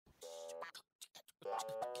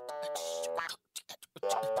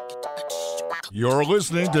You're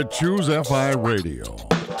listening to Choose FI Radio.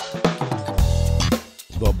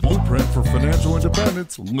 The blueprint for financial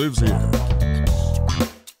independence lives here.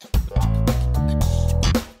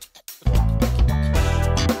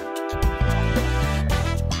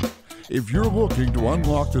 If you're looking to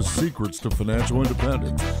unlock the secrets to financial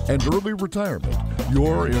independence and early retirement,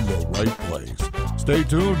 you're in the right place. Stay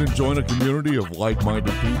tuned and join a community of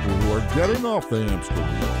like-minded people who are getting off the hamster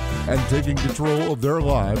wheel and taking control of their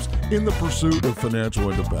lives in the pursuit of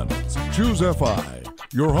financial independence. Choose FI,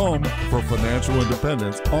 your home for financial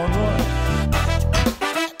independence online.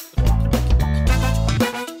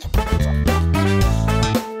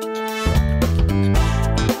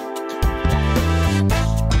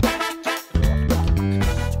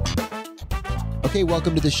 Okay,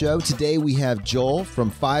 welcome to the show. Today we have Joel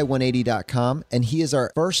from FI180.com, and he is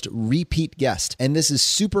our first repeat guest. And this is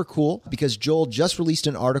super cool because Joel just released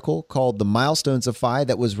an article called The Milestones of FI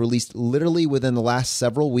that was released literally within the last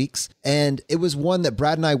several weeks. And it was one that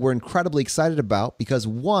Brad and I were incredibly excited about because,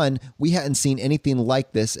 one, we hadn't seen anything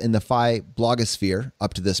like this in the FI blogosphere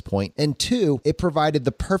up to this point. And two, it provided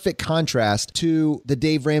the perfect contrast to the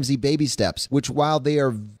Dave Ramsey baby steps, which while they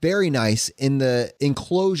are very nice in the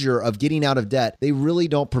enclosure of getting out of debt, they really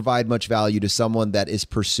don't provide much value to someone that is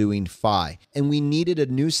pursuing FI. And we needed a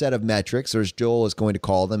new set of metrics, or as Joel is going to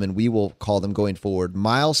call them, and we will call them going forward,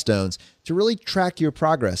 milestones, to really track your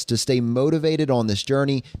progress, to stay motivated on this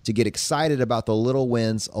journey, to get excited about the little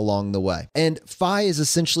wins along the way. And FI is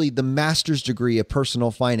essentially the master's degree of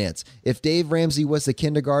personal finance. If Dave Ramsey was the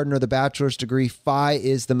kindergarten or the bachelor's degree, FI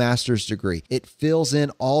is the master's degree. It fills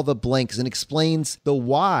in all the blanks and explains the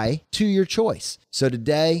why to your choice. So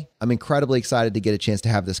today, I'm incredibly excited to get a chance to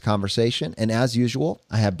have this conversation. And as usual,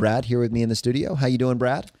 I have Brad here with me in the studio. How you doing,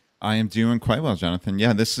 Brad? I am doing quite well, Jonathan.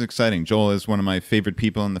 Yeah, this is exciting. Joel is one of my favorite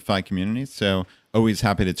people in the FI community, so always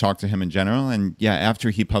happy to talk to him in general. And yeah,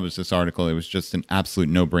 after he published this article, it was just an absolute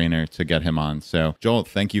no-brainer to get him on. So Joel,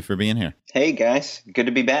 thank you for being here. Hey guys, good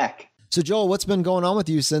to be back. So Joel, what's been going on with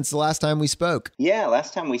you since the last time we spoke? Yeah,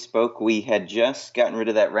 last time we spoke, we had just gotten rid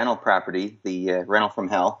of that rental property, the rental from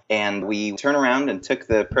hell, and we turned around and took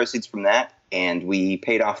the proceeds from that, and we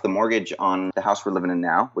paid off the mortgage on the house we're living in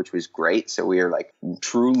now, which was great. So we are like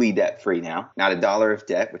truly debt-free now, not a dollar of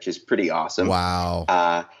debt, which is pretty awesome.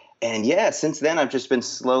 Wow. And yeah, since then, I've just been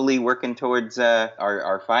slowly working towards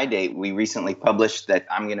our FI date. We recently published that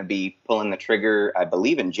I'm going to be pulling the trigger, I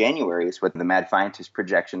believe in January is what the Mad Scientist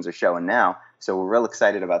projections are showing now. So we're real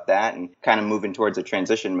excited about that and kind of moving towards a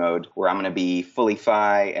transition mode where I'm going to be fully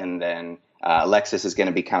FI, and then Alexis is going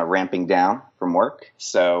to be kind of ramping down from work.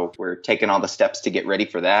 So we're taking all the steps to get ready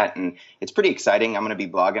for that. And it's pretty exciting. I'm going to be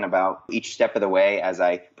blogging about each step of the way as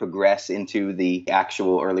I progress into the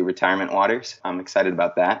actual early retirement waters. I'm excited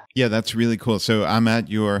about that. Yeah, that's really cool. So I'm at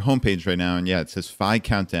your homepage right now, and yeah, it says FI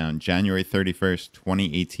Countdown, January 31st,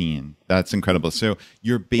 2018. That's incredible. So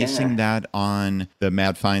you're basing that on the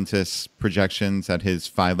Mad Scientist's projections at his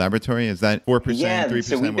FI laboratory? Is that 4%, yeah, 3%?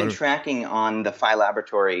 So we've been tracking on the FI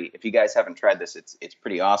laboratory. If you guys haven't tried this, it's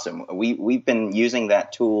pretty awesome. We've been using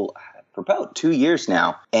that tool for about 2 years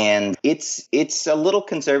now, and it's a little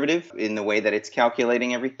conservative in the way that it's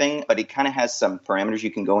calculating everything, but it kind of has some parameters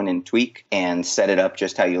you can go in and tweak and set it up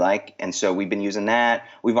just how you like. And so we've been using that.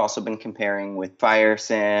 We've also been comparing with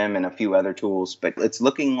FireSim and a few other tools, but it's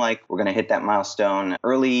looking like we're going to hit that milestone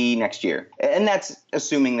early next year. And that's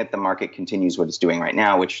assuming that the market continues what it's doing right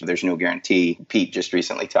now, which there's no guarantee. Pete just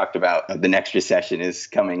recently talked about the next recession is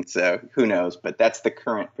coming, so who knows, but that's the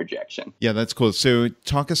current projection. Yeah, that's cool. So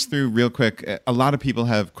talk us through real quick. A lot of people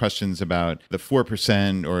have questions about the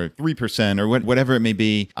 4% or 3% or whatever it may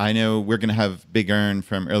be. I know we're going to have Big Earn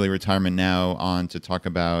from Early Retirement Now on to talk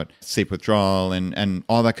about safe withdrawal and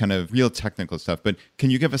all that kind of real technical stuff. But can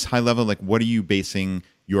you give us high level, like what are you basing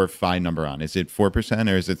your FI number on? Is it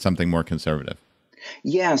 4% or is it something more conservative?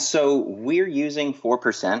 Yeah, so we're using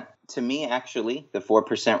 4%. To me, actually, the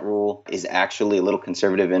 4% rule is actually a little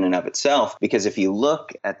conservative in and of itself, because if you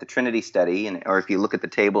look at the Trinity study, or if you look at the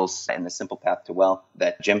tables and the Simple Path to Wealth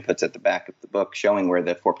that Jim puts at the back of the book showing where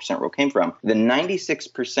the 4% rule came from, the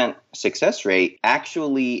 96% success rate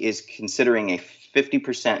actually is considering a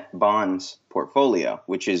 50% bonds portfolio,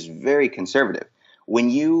 which is very conservative. When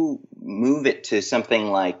you move it to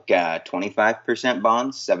something like 25%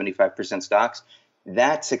 bonds, 75% stocks,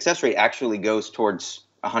 that success rate actually goes towards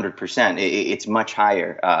 100%. It's much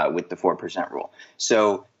higher with the 4% rule.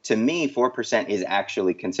 So to me, 4% is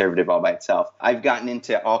actually conservative all by itself. I've gotten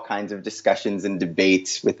into all kinds of discussions and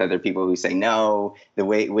debates with other people who say, no, the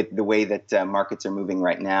way that markets are moving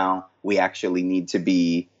right now, we actually need to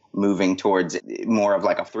be moving towards more of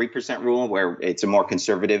like a 3% rule where it's a more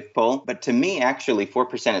conservative pull. But to me, actually,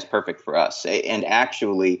 4% is perfect for us. And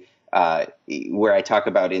actually, where I talk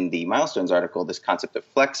about in the Milestones article, this concept of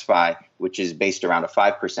FlexFi, which is based around a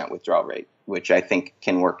 5% withdrawal rate, which I think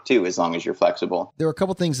can work too, as long as you're flexible. There were a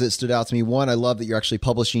couple things that stood out to me. One, I love that you're actually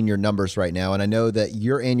publishing your numbers right now. And I know that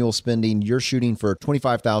your annual spending, you're shooting for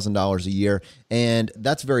 $25,000 a year. And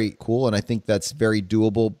that's very cool. And I think that's very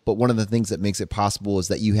doable. But one of the things that makes it possible is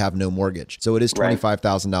that you have no mortgage. So it is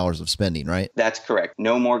 $25,000 of spending, right? That's correct.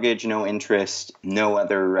 No mortgage, no interest, no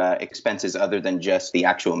other expenses other than just the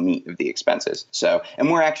actual meat of the expenses. So,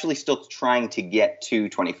 and we're actually still trying to get to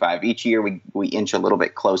 25. Each year we inch a little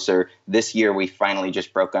bit closer. This year we finally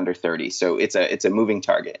just broke under 30. So it's a moving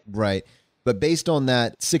target. Right. But based on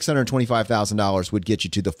that, $625,000 would get you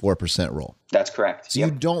to the 4% rule. That's correct. So you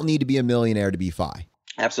don't need to be a millionaire to be FI.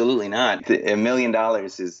 Absolutely not. $1 million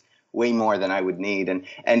is way more than I would need.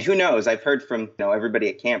 And who knows? I've heard from everybody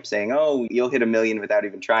at camp saying, oh, you'll hit $1 million without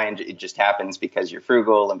even trying. It just happens because you're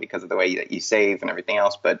frugal and because of the way that you save and everything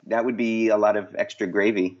else. But that would be a lot of extra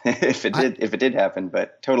gravy if it did happen,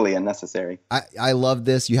 but totally unnecessary. I love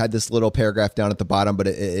this. You had this little paragraph down at the bottom, but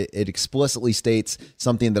it explicitly states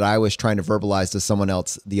something that I was trying to verbalize to someone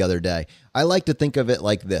else the other day. I like to think of it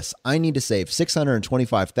like this. I need to save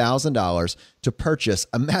 $625,000 to purchase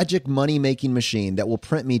a magic money-making machine that will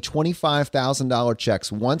print me $25,000 checks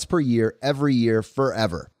once per year, every year,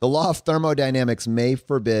 forever. The law of thermodynamics may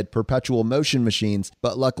forbid perpetual motion machines,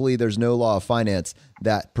 but luckily there's no law of finance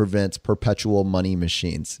that prevents perpetual money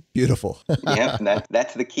machines. Beautiful. Yeah,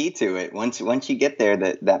 that's the key to it. Once you get there,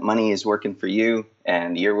 that money is working for you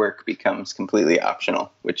and your work becomes completely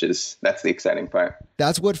optional, that's the exciting part.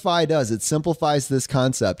 That's what FI does. It simplifies this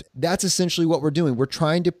concept. That's essentially what we're doing. We're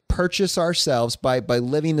trying to purchase ourselves by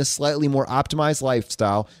living a slightly more optimized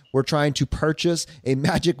lifestyle. We're trying to purchase a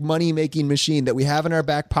magic money-making machine that we have in our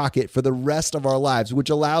back pocket for the rest of our lives, which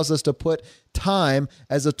allows us to put time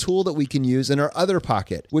as a tool that we can use in our other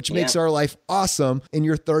pocket, which makes our life awesome in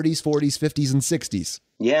your 30s, 40s, 50s, and 60s.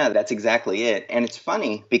 Yeah, that's exactly it. And it's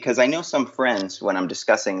funny because I know some friends, when I'm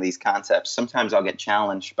discussing these concepts, sometimes I'll get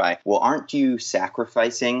challenged by, well, aren't you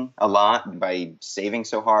sacrificing a lot by saving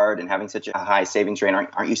so hard and having such a high savings rate?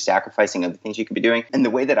 Aren't you sacrificing other things you could be doing? And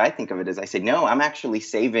the way that I think of it is I say, no, I'm actually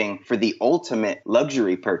saving for the ultimate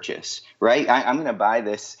luxury purchase, right? I'm going to buy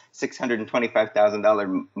this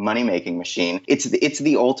 $625,000 money-making machine. It's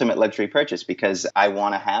the ultimate luxury purchase because I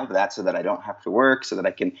want to have that so that I don't have to work, so that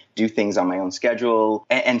I can do things on my own schedule.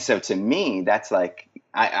 And so to me, that's like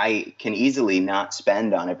I can easily not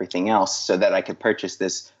spend on everything else so that I could purchase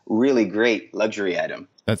this really great luxury item.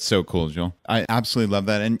 That's so cool, Joel. I absolutely love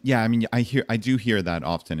that. And yeah, I mean, I do hear that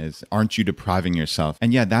often is, aren't you depriving yourself?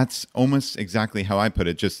 And yeah, that's almost exactly how I put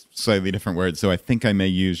it, just slightly different words. So I think I may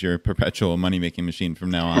use your perpetual money-making machine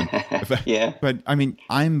from now on. Yeah. But I mean,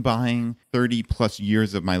 I'm buying 30 plus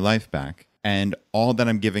years of my life back. And all that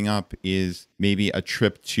I'm giving up is maybe a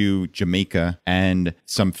trip to Jamaica and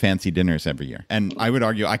some fancy dinners every year. And I would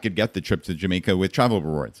argue I could get the trip to Jamaica with travel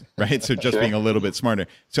rewards, right? So just being a little bit smarter.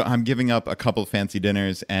 So I'm giving up a couple fancy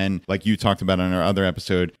dinners and, like you talked about on our other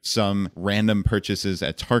episode, some random purchases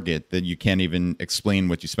at Target that you can't even explain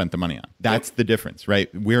what you spent the money on. That's the difference, right?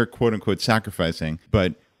 We're quote unquote sacrificing,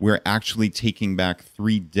 but we're actually taking back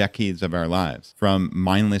 3 decades of our lives from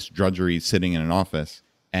mindless drudgery sitting in an office,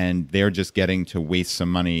 and they're just getting to waste some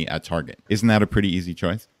money at Target. Isn't that a pretty easy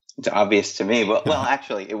choice? It's obvious to me. Well,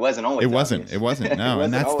 actually, it wasn't always obvious. It wasn't. No,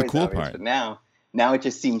 and that's the cool part. But now it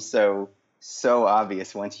just seems so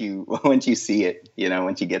obvious once you see it,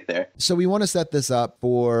 once you get there. So we want to set this up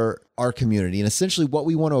for our community. And essentially what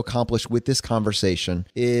we want to accomplish with this conversation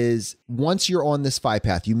is, once you're on this FI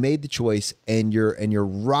path, you made the choice and you're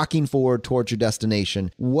rocking forward towards your destination,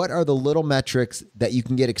 what are the little metrics that you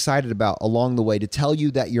can get excited about along the way to tell you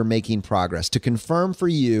that you're making progress, to confirm for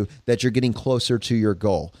you that you're getting closer to your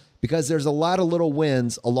goal? Because there's a lot of little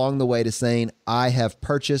wins along the way to saying, I have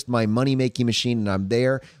purchased my money-making machine and I'm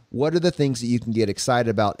there. What are the things that you can get excited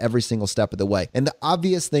about every single step of the way? And the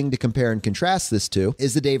obvious thing to compare and contrast this to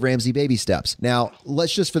is the Dave Ramsey baby steps. Now,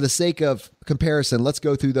 let's just, for the sake of comparison, let's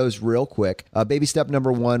go through those real quick. Baby step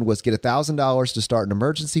number 1 was get $1,000 to start an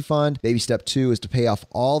emergency fund. Baby step 2 is to pay off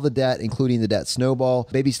all the debt, including the debt snowball.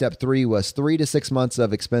 Baby step 3 was 3 to 6 months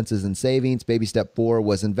of expenses and savings. Baby step 4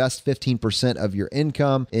 was invest 15% of your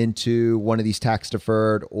income into one of these tax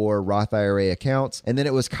deferred or Roth IRA accounts. And then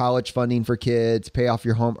it was college funding for kids, pay off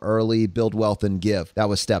your home early, build wealth, and give. That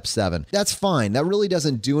was step 7. That's fine. That really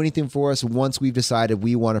doesn't do anything for us once we've decided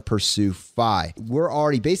we want to pursue FI. We're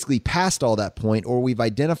already basically past all all that point, or we've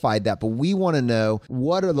identified that, but we want to know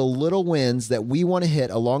what are the little wins that we want to hit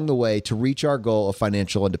along the way to reach our goal of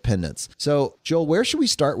financial independence. So, Joel, where should we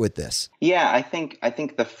start with this? Yeah, I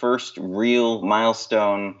think the first real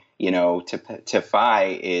milestone, to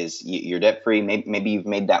FI is you're debt free. Maybe you've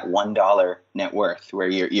made that $1 net worth where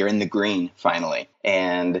you're in the green finally.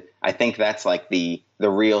 And I think that's like the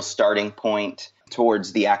real starting point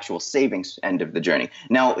towards the actual savings end of the journey.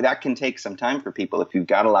 Now, that can take some time for people if you've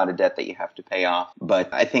got a lot of debt that you have to pay off.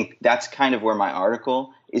 But I think that's kind of where my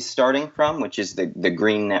article is starting from, which is the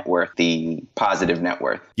green net worth, the positive net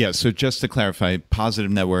worth. Yeah. So just to clarify,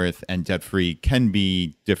 positive net worth and debt free can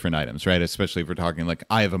be different items, right? Especially if we're talking like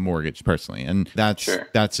I have a mortgage personally. And that's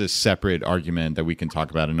a separate argument that we can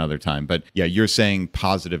talk about another time. But yeah, you're saying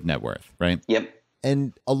positive net worth, right? Yep.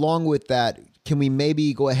 And along with that, can we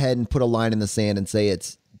maybe go ahead and put a line in the sand and say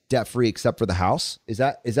it's debt-free except for the house? Is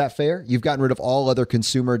that fair? You've gotten rid of all other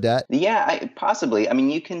consumer debt? Yeah, possibly. I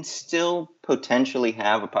mean, you can still potentially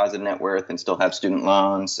have a positive net worth and still have student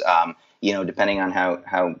loans, depending on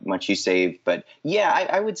how much you save. But yeah,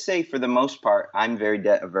 I would say for the most part, I'm very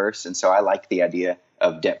debt averse. And so I like the idea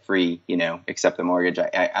of debt-free, except the mortgage.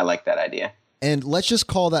 I like that idea. And let's just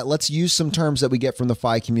let's use some terms that we get from the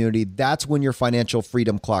FI community. That's when your financial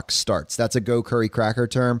freedom clock starts. That's a Go Curry Cracker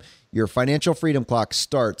term. Your financial freedom clock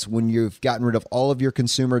starts when you've gotten rid of all of your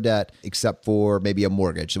consumer debt except for maybe a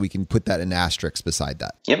mortgage. So we can put that in asterisks beside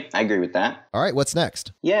that. Yep, I agree with that. All right, what's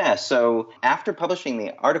next? Yeah, so after publishing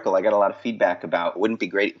the article, I got a lot of feedback about wouldn't it be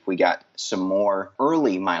great if we got some more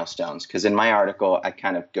early milestones? Because in my article, I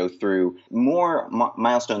kind of go through more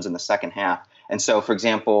milestones in the second half. And so, for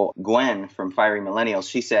example, Gwen from Fiery Millennials,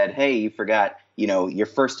 she said, hey, you forgot, your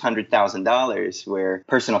first $100,000 where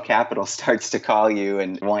Personal Capital starts to call you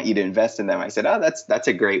and want you to invest in them. I said, oh, that's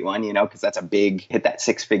a great one, because that's hit that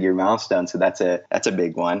 6-figure milestone. So that's a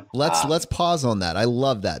big one. Let's pause on that. I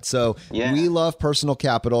love that. So we love Personal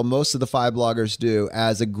Capital. Most of the FI bloggers do,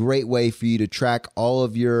 as a great way for you to track all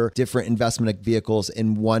of your different investment vehicles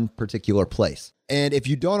in one particular place. And if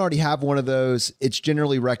you don't already have one of those, it's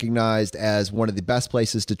generally recognized as one of the best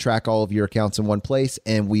places to track all of your accounts in one place.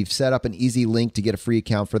 And we've set up an easy link to get a free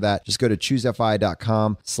account for that. Just go to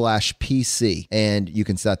choosefi.com/PC and you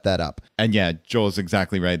can set that up. And yeah, Joel's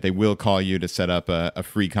exactly right. They will call you to set up a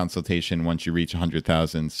free consultation once you reach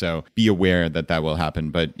 100,000. So be aware that will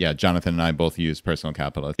happen. But yeah, Jonathan and I both use Personal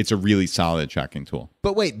Capital. It's a really solid tracking tool.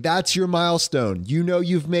 But wait, that's your milestone.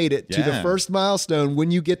 You've made it to the first milestone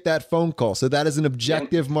when you get that phone call. So that is an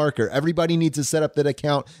objective marker. Everybody needs to set up that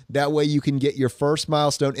account. That way you can get your first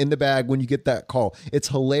milestone in the bag when you get that call. It's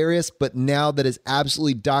hilarious, but now that is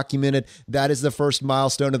absolutely documented. That is the first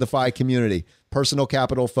milestone of the FI community. Personal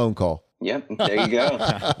Capital phone call. Yep, there you go.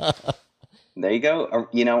 There you go.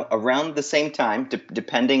 Around the same time,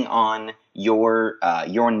 depending on your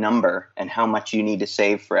number and how much you need to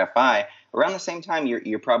save for FI, around the same time,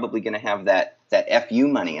 you're probably going to have that FU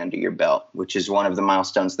money under your belt, which is one of the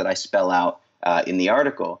milestones that I spell out in the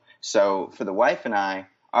article. So for the wife and I,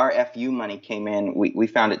 our FU money came in, we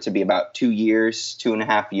found it to be about 2 years,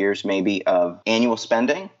 2.5 years maybe of annual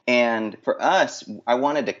spending. And for us, I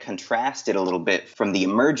wanted to contrast it a little bit from the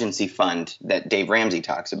emergency fund that Dave Ramsey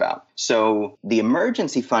talks about. So the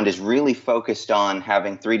emergency fund is really focused on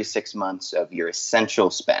having 3 to 6 months of your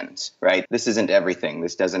essential spends, right? This isn't everything.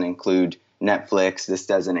 This doesn't include Netflix. This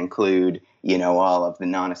doesn't include, all of the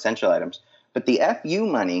non-essential items. But the FU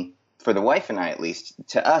money, for the wife and I at least,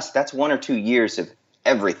 to us, that's 1 or 2 years of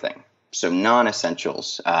everything. So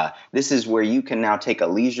non-essentials. This is where you can now take a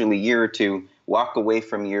leisurely year or two, walk away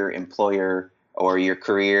from your employer or your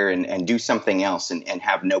career and do something else and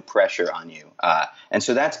have no pressure on you. And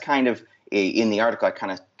so that's kind of, in the article, I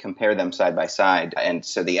kind of compare them side by side. And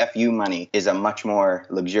so the FU money is a much more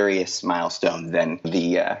luxurious milestone than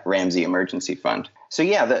the Ramsey Emergency Fund. So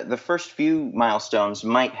yeah, the first few milestones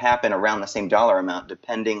might happen around the same dollar amount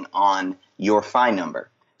depending on your FI number.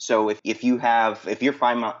 So if your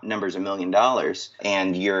FI number is $1 million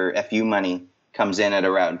and your FU money comes in at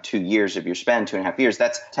around 2 years of your spend, 2.5 years,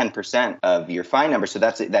 that's 10% of your FI number. So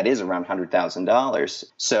that is around $100,000.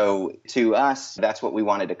 So to us, that's what we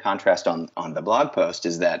wanted to contrast on the blog post,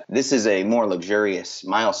 is that this is a more luxurious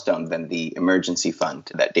milestone than the emergency fund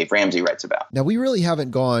that Dave Ramsey writes about. Now, we really haven't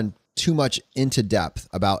gone too much into depth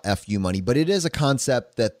about FU money, but it is a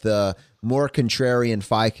concept that the more contrarian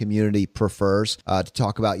FI community prefers to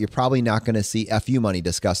talk about. You're probably not going to see FU money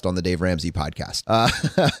discussed on the Dave Ramsey podcast.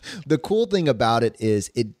 The cool thing about it is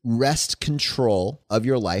it wrests control of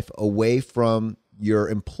your life away from your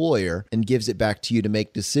employer and gives it back to you to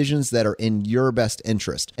make decisions that are in your best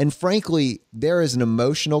interest. And frankly, there is an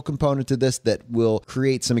emotional component to this that will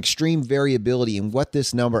create some extreme variability in what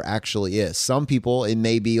this number actually is. Some people, it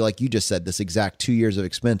may be like you just said, this exact 2 years of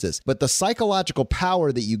expenses, but the psychological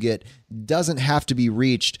power that you get doesn't have to be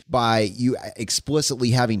reached by you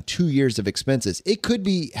explicitly having 2 years of expenses. It could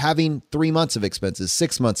be having 3 months of expenses,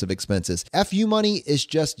 6 months of expenses. FU money is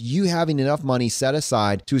just you having enough money set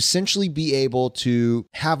aside to essentially be able to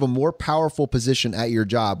have a more powerful position at your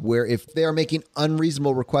job, where if they're making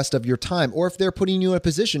unreasonable requests of your time, or if they're putting you in a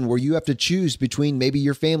position where you have to choose between maybe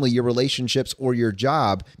your family, your relationships, or your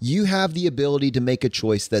job, you have the ability to make a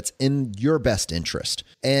choice that's in your best interest.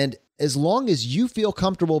 And as long as you feel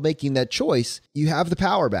comfortable making that choice, you have the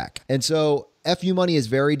power back. And so FU money is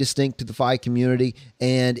very distinct to the FI community,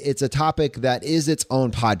 and it's a topic that is its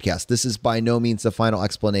own podcast. This is by no means the final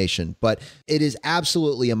explanation, but it is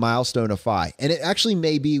absolutely a milestone of FI. And it actually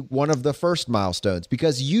may be one of the first milestones,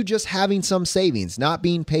 because you just having some savings, not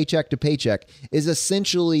being paycheck to paycheck, is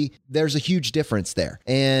essentially, there's a huge difference there.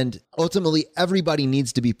 And ultimately, everybody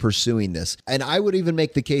needs to be pursuing this. And I would even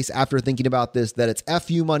make the case after thinking about this that it's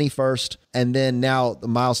FU money first, and then now the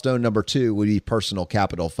milestone number 2 would be personal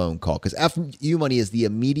capital phone call, because FU money is the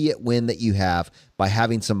immediate win that you have by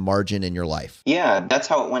having some margin in your life. Yeah, that's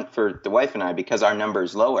how it went for the wife and I, because our number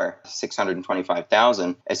is lower,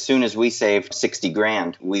 625,000. As soon as we saved 60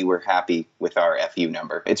 grand, we were happy with our FU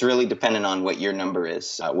number. It's really dependent on what your number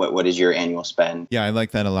is. What is your annual spend? Yeah, I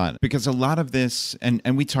like that a lot, because a lot of this, and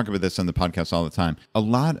we talk about this on the podcast all the time, a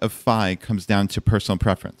lot of FI comes down to personal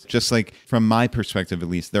preference. Just like from my perspective, at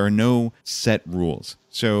least, there are no set rules.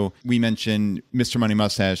 So we mentioned Mr. Money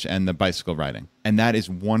Mustache and the bicycle riding, and that is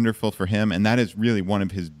wonderful for him. And that is really one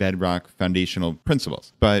of his bedrock foundational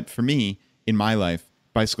principles. But for me, in my life,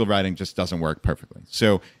 bicycle riding just doesn't work perfectly.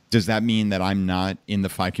 So does that mean that I'm not in the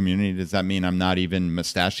FI community? Does that mean I'm not even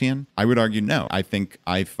mustachian? I would argue no. I think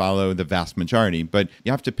I follow the vast majority, but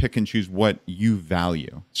you have to pick and choose what you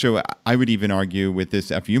value. So I would even argue with this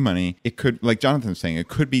FU money, it could, like Jonathan's saying, it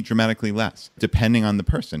could be dramatically less depending on the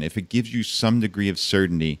person. If it gives you some degree of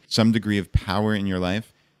certainty, some degree of power in your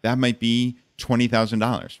life, that might be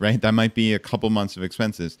 $20,000, right? That might be a couple months of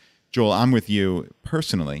expenses. Joel, I'm with you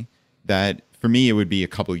personally that for me, it would be a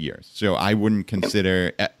couple of years. So I wouldn't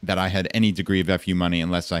consider that I had any degree of FU money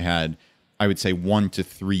unless I had, I would say, 1 to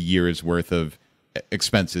 3 years worth of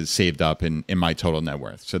expenses saved up in my total net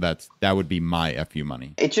worth. So that would be my FU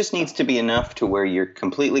money. It just needs to be enough to where you're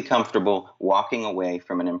completely comfortable walking away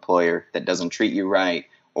from an employer that doesn't treat you right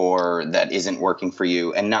or that isn't working for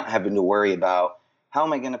you, and not having to worry about, how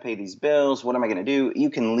am I going to pay these bills? What am I going to do?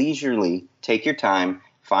 You can leisurely take your time,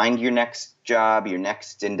 find your next job, your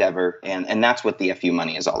next endeavor, and that's what the FU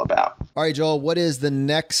money is all about. All right, Joel, what is the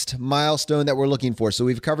next milestone that we're looking for? So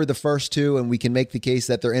we've covered the first 2, and we can make the case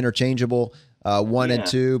that they're interchangeable, 1 and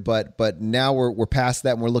 2, but now we're past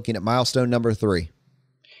that, and we're looking at milestone number 3.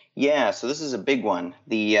 Yeah, so this is a big one,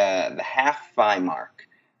 the half FI mark.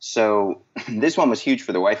 So this one was huge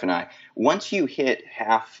for the wife and I. Once you hit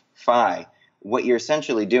half FI, what you're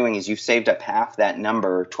essentially doing is you've saved up half that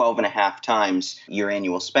number 12 and a half times your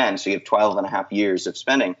annual spend. So you have 12 and a half years of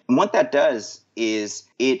spending. And what that does is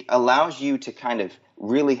it allows you to kind of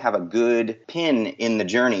really have a good pin in the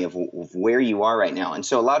journey of where you are right now. And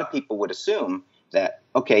so a lot of people would assume that,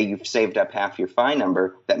 okay, you've saved up half your FI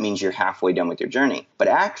number, that means you're halfway done with your journey. But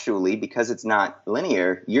actually, because it's not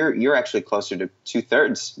linear, you're actually closer to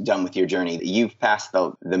 2/3 done with your journey. You've passed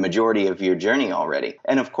the majority of your journey already.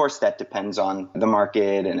 And of course, that depends on the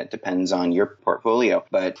market and it depends on your portfolio.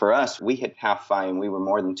 But for us, we hit half FI and we were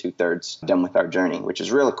more than 2/3 done with our journey, which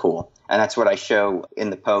is really cool. And that's what I show in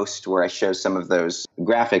the post, where I show some of those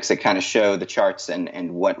graphics that kind of show the charts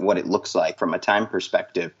and what it looks like from a time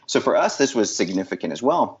perspective. So for us, this was significant as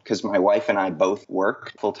well, because my wife and I both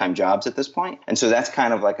work full-time jobs at this point. And so that's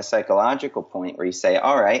kind of like a psychological point where you say,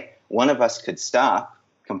 all right, one of us could stop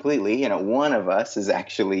completely. One of us is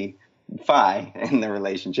actually FI in the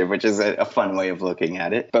relationship, which is a fun way of looking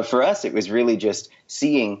at it. But for us, it was really just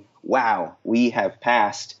seeing, wow, we have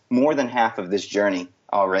passed more than half of this journey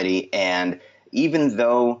already. And even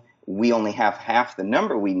though we only have half the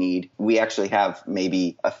number we need, we actually have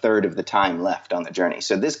maybe 1/3 of the time left on the journey.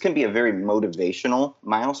 So this can be a very motivational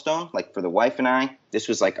milestone. Like for the wife and I, this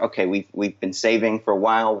was like, okay, we've been saving for a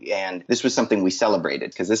while, and this was something we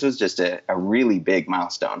celebrated because this was just a really big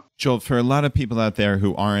milestone. Joel, for a lot of people out there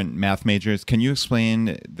who aren't math majors, can you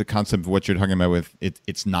explain the concept of what you're talking about with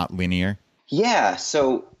it's not linear? Yeah,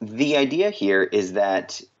 so the idea here is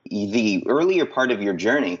that the earlier part of your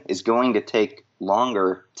journey is going to take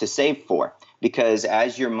longer to save for. because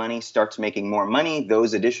as your money starts making more money,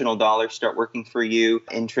 those additional dollars start working for you,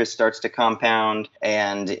 interest starts to compound,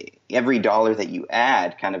 and every dollar that you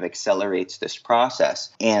add kind of accelerates this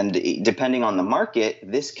process. And depending on the market,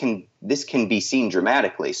 this can be seen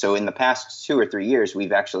dramatically. So in the past 2 or 3 years,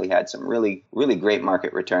 we've actually had some really, really great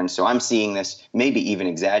market returns. So I'm seeing this maybe even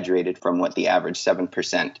exaggerated from what the average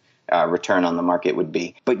 7% return on the market would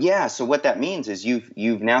be. But yeah, so what that means is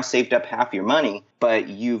you've now saved up half your money, but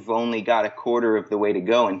you've only got a quarter of the way to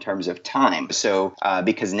go in terms of time. So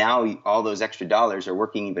because now all those extra dollars are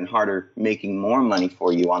working even harder, making more money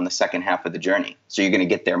for you on the second half of the journey. So you're going to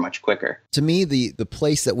get there much quicker. To me, the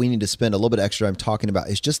place that we need to spend a little bit extra I'm talking about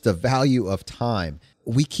is just the value of time.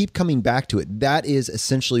 We keep coming back to it. That is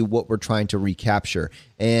essentially what we're trying to recapture.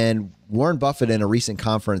 And Warren Buffett, in a recent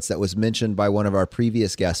conference that was mentioned by one of our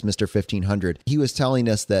previous guests, Mr. 1500, he was telling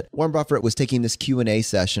us that Warren Buffett was taking this Q&A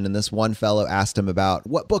session, and this one fellow asked him about,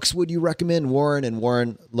 what books would you recommend, Warren? And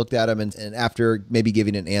Warren looked at him, and after maybe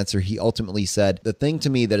giving an answer, he ultimately said, the thing to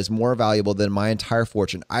me that is more valuable than my entire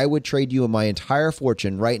fortune, I would trade you my entire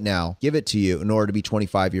fortune right now, give it to you in order to be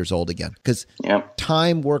 25 years old again. Because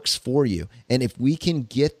time works for you. And if we can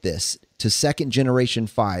get this to second generation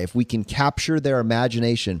FI, if we can capture their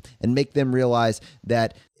imagination and make them realize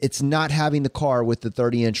that it's not having the car with the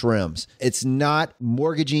 30-inch rims. It's not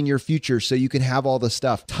mortgaging your future so you can have all the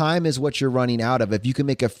stuff. Time is what you're running out of. If you can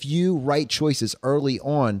make a few right choices early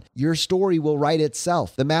on, your story will write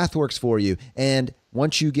itself. The math works for you. And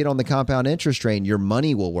once you get on the compound interest train, your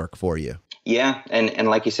money will work for you. Yeah. And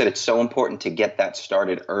like you said, it's so important to get that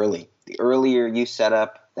started early. The earlier you set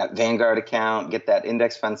up that Vanguard account, get that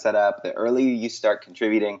index fund set up, the earlier you start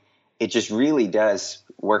contributing, it just really does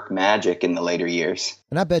work magic in the later years.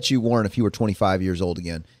 And I bet you, Warren, if you were 25 years old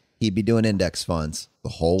again, he'd be doing index funds the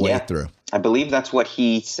whole way through. I believe that's what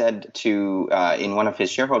he said to in one of his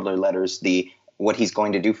shareholder letters. What he's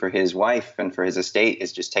going to do for his wife and for his estate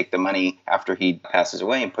is just take the money after he passes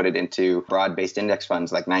away and put it into broad-based index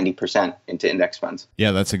funds, like 90% into index funds.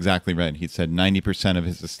 Yeah, that's exactly right. He said 90% of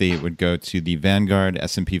his estate would go to the Vanguard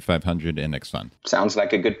S&P 500 index fund. Sounds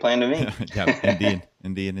like a good plan to me. Yeah,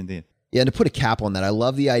 indeed. Yeah, and to put a cap on that, I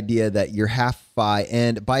love the idea that you're half FI,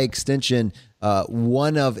 and by extension,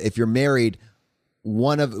 if you're married,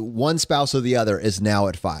 one spouse or the other is now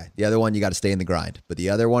at FI. The other one, you got to stay in the grind. But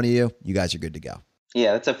the other one of you guys are good to go.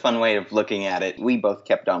 Yeah, that's a fun way of looking at it. We both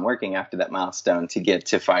kept on working after that milestone to get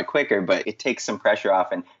to FI quicker, but it takes some pressure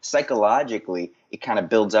off. And psychologically, it kind of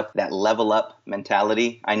builds up that level up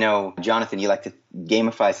mentality. I know, Jonathan, you like to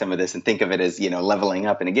gamify some of this and think of it as, leveling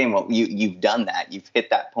up in a game. Well, you've done that. You've hit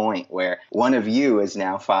that point where one of you is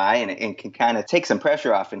now FI, and can kind of take some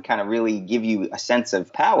pressure off and kind of really give you a sense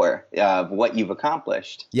of power of what you've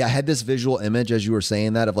accomplished. Yeah, I had this visual image as you were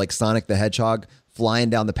saying that of like Sonic the Hedgehog flying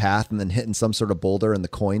down the path and then hitting some sort of boulder and the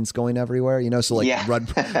coins going everywhere, so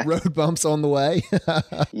road bumps on the way.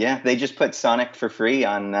 Yeah, they just put Sonic for free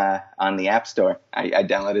on the App Store. I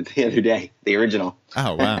downloaded it the other day, the original.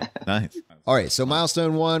 Oh, wow. Nice. All right, so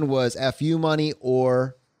milestone 1 was FU money,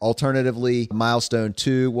 or alternatively, milestone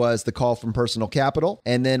 2 was the call from personal capital,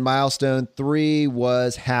 and then milestone 3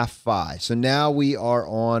 was half FI. So now we are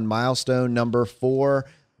on milestone number 4,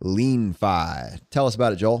 lean FI. Tell us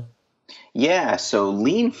about it, Joel. Yeah, so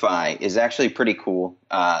lean FI is actually pretty cool.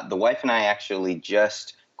 The wife and I actually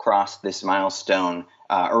just crossed this milestone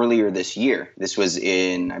earlier this year. This was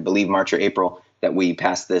in, I believe, March or April that we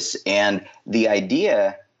passed this. And the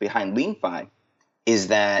idea behind lean FI is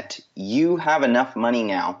that you have enough money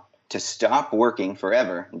now to stop working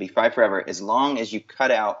forever and be FI forever as long as you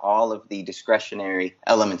cut out all of the discretionary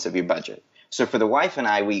elements of your budget. So for the wife and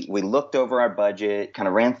I, we looked over our budget, kind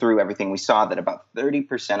of ran through everything. We saw that about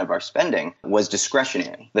 30% of our spending was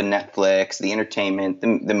discretionary. The Netflix, the entertainment,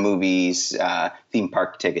 the movies, theme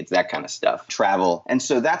park tickets, that kind of stuff, travel. And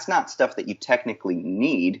so that's not stuff that you technically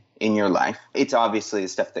need in your life. It's obviously the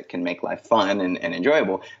stuff that can make life fun and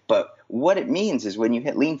enjoyable. But what it means is when you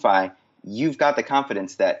hit lean FI, you've got the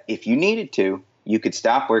confidence that if you needed to, you could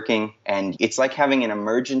stop working. And it's like having an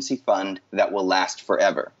emergency fund that will last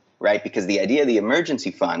forever. Right? Because the idea of the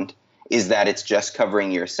emergency fund is that it's just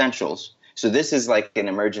covering your essentials. So this is like an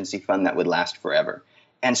emergency fund that would last forever.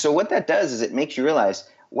 And so what that does is it makes you realize,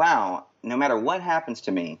 wow, no matter what happens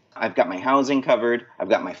to me, I've got my housing covered, I've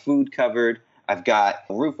got my food covered, I've got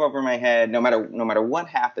a roof over my head. No matter what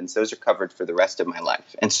happens, those are covered for the rest of my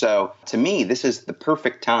life. And so to me, this is the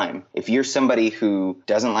perfect time. If you're somebody who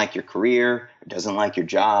doesn't like your career, doesn't like your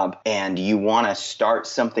job, and you want to start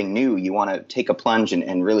something new, you want to take a plunge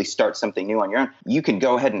and really start something new on your own, you can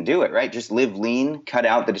go ahead and do it, right? Just live lean, cut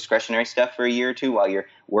out the discretionary stuff for a year or two while you're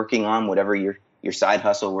working on whatever you're your side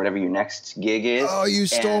hustle, whatever your next gig is. Oh, you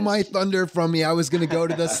stole my thunder from me. I was going to go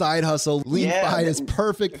to the side hustle. Lean-Fi is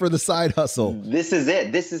perfect for the side hustle. This is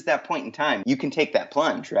it. This is that point in time. You can take that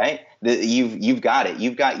plunge, right? You've got it.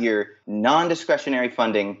 You've got your non-discretionary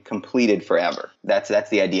funding completed forever. That's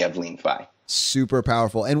the idea of Lean-Fi. Super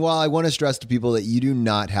powerful. And while I want to stress to people that you do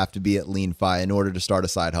not have to be at Lean-Fi in order to start a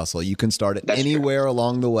side hustle, you can start it anywhere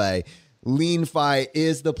along the way. Lean-Fi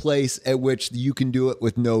is the place at which you can do it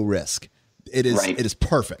with no risk. It is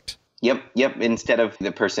perfect. Yep. Instead of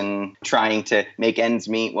the person trying to make ends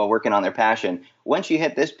meet while working on their passion, once you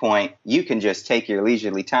hit this point, you can just take your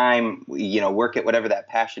leisurely time, work at whatever that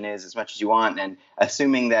passion is as much as you want. And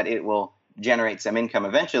assuming that it will generate some income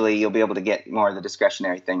eventually, you'll be able to get more of the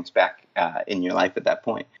discretionary things back in your life at that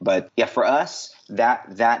point. But yeah, for us,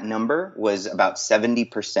 that number was about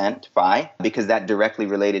 70% FI, because that directly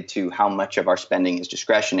related to how much of our spending is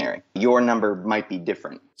discretionary. Your number might be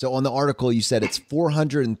different. So on the article, you said it's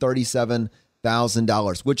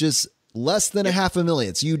 $437,000, which is less than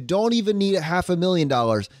 $500,000. So you don't even need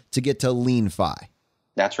 $500,000 to get to Lean-Fi.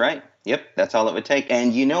 That's right. Yep, that's all it would take.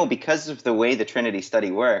 And because of the way the Trinity study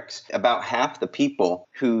works, about half the people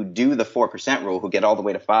who do the 4% rule, who get all the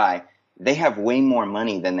way to FI, they have way more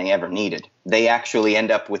money than they ever needed. They actually end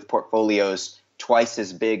up with portfolios twice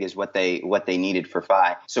as big as what they needed for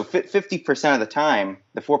FI. So 50% of the time,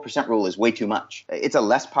 the 4% rule is way too much. It's a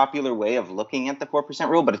less popular way of looking at the 4%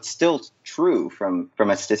 rule, but it's still true from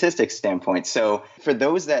a statistics standpoint. So for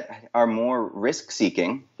those that are more risk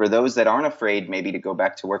seeking, for those that aren't afraid maybe to go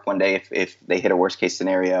back to work one day if they hit a worst case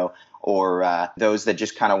scenario, or those that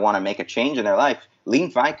just kind of want to make a change in their life,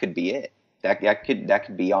 Lean-Fi could be it. That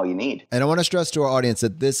could be all you need. And I want to stress to our audience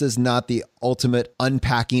that this is not the ultimate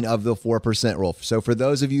unpacking of the 4% rule. So for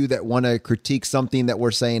those of you that want to critique something that we're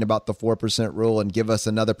saying about the 4% rule and give us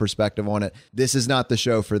another perspective on it, this is not the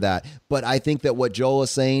show for that. But I think that what Joel is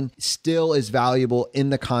saying still is valuable in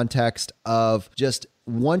the context of just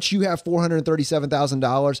once you have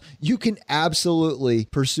 $437,000, you can absolutely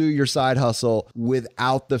pursue your side hustle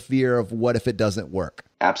without the fear of what if it doesn't work.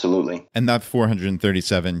 Absolutely. And that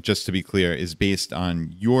 437, just to be clear, is based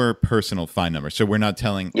on your personal FI number. So we're not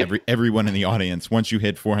telling everyone in the audience, once you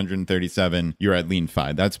hit 437, you're at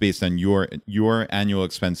Lean-Fi. That's based on your annual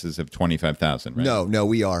expenses of $25,000, right? No,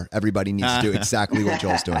 we are. Everybody needs to do exactly what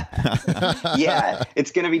Joel's doing. Yeah,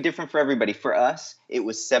 it's going to be different for everybody. For us, it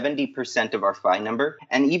was 70% of our FI number.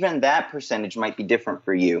 And even that percentage might be different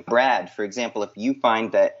for you. Brad, for example, if you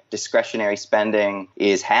find that discretionary spending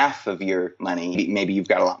is half of your money, maybe you've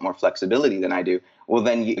got a lot more flexibility than I do, well,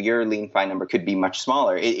 then your Lean-Fi number could be much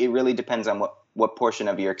smaller. It really depends on what portion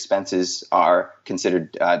of your expenses are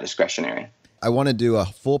considered discretionary. I want to do a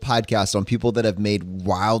full podcast on people that have made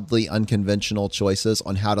wildly unconventional choices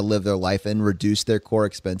on how to live their life and reduce their core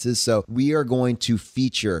expenses. So we are going to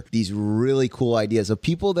feature these really cool ideas of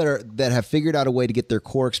people that have figured out a way to get their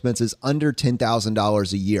core expenses under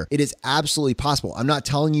 $10,000 a year. It is absolutely possible. I'm not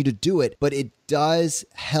telling you to do it, but it does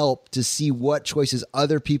help to see what choices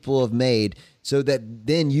other people have made, so that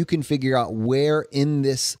then you can figure out where in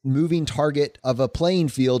this moving target of a playing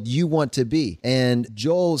field you want to be. And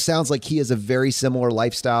Joel sounds like he has a very similar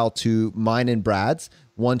lifestyle to mine and Brad's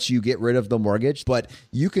once you get rid of the mortgage, but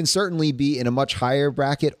you can certainly be in a much higher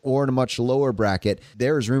bracket or in a much lower bracket.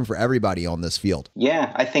 There is room for everybody on this field.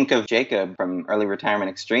 Yeah, I think of Jacob from Early Retirement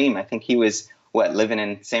Extreme. I think he was living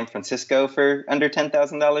in San Francisco for under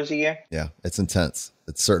 $10,000 a year? Yeah, it's intense.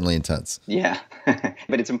 It's certainly intense. Yeah,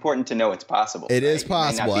 but it's important to know it's possible. It is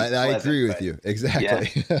possible. I agree with you.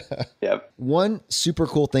 Exactly. Yeah. Yep. One super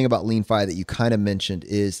cool thing about Lean-Fi that you kind of mentioned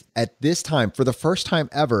is at this time, for the first time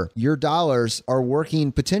ever, your dollars are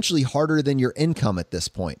working potentially harder than your income at this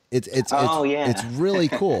point. It's really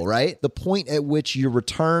cool, right? The point at which your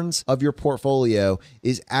returns of your portfolio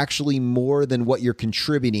is actually more than what you're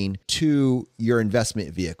contributing to your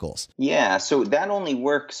investment vehicles. Yeah, so that only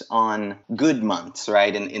works on good months, right?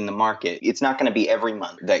 In the market. It's not going to be every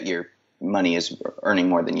month that your money is earning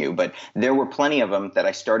more than you, but there were plenty of them that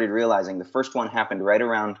I started realizing. The first one happened right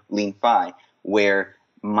around Lean-Fi, where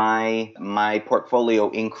my portfolio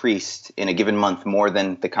increased in a given month more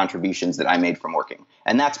than the contributions that I made from working.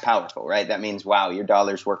 And that's powerful, right? That means, wow, your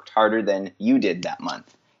dollars worked harder than you did that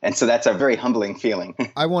month. And so that's a very humbling feeling.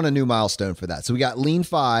 I want a new milestone for that. So we got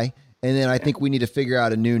Lean-Fi, and then I think we need to figure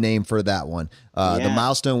out a new name for that one. The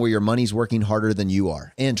milestone where your money's working harder than you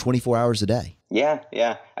are, and 24 hours a day.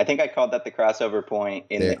 Yeah. I think I called that the crossover point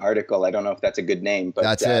in the article. I don't know if that's a good name, but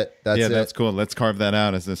that's it. That's cool. Let's carve that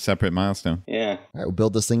out as a separate milestone. Yeah. All right, we'll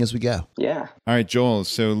build this thing as we go. Yeah. All right, Joel.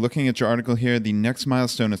 So looking at your article here, the next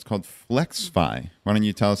milestone is called FlexFi. Why don't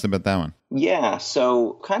you tell us about that one? Yeah.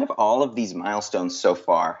 So kind of all of these milestones so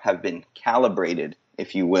far have been calibrated,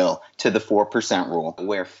 if you will, to the 4% rule,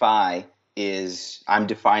 where FI is, I'm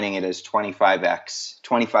defining it as 25x,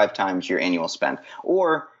 25 times your annual spend.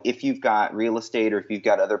 Or if you've got real estate or if you've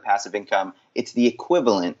got other passive income, it's the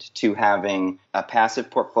equivalent to having a passive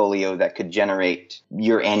portfolio that could generate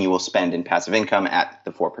your annual spend in passive income at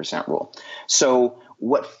the 4% rule. So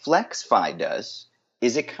what FlexFi does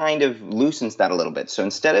is it kind of loosens that a little bit. So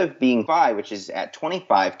instead of being FI, which is at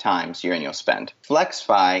 25 times your annual spend,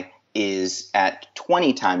 FlexFi is at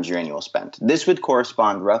 20 times your annual spend. This would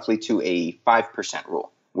correspond roughly to a 5%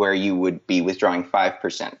 rule, where you would be withdrawing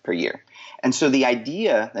 5% per year. And so the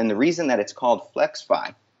idea and the reason that it's called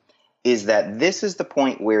FlexFi is that this is the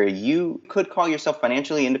point where you could call yourself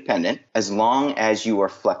financially independent as long as you are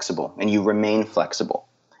flexible and you remain flexible.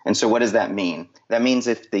 And so what does that mean? That means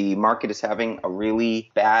if the market is having a really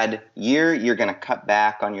bad year, you're going to cut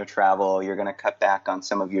back on your travel, you're going to cut back on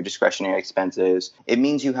some of your discretionary expenses. It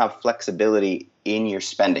means you have flexibility in your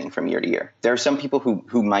spending from year to year. There are some people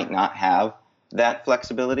who might not have that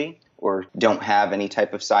flexibility or don't have any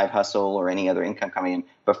type of side hustle or any other income coming in.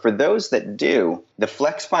 But for those that do, the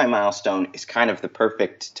FlexFi milestone is kind of the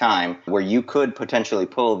perfect time where you could potentially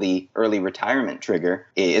pull the early retirement trigger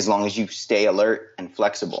as long as you stay alert and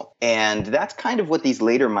flexible. And that's kind of what these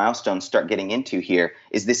later milestones start getting into here,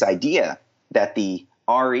 is this idea that the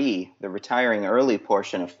RE, the retiring early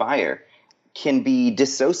portion of FIRE, can be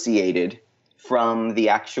dissociated from the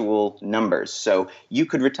actual numbers. So you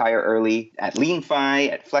could retire early at lean FI,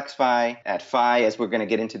 at flex FI, at FI, as we're going to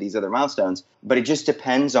get into these other milestones, but it just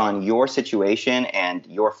depends on your situation and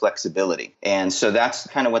your flexibility. And so that's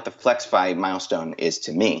kind of what the flex FI milestone is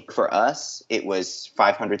to me. For us, it was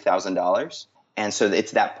 $500,000. And so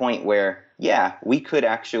it's that point where, yeah, we could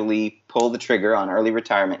actually pull the trigger on early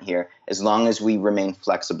retirement here as long as we remain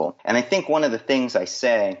flexible. And I think one of the things I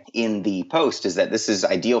say in the post is that this is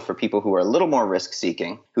ideal for people who are a little more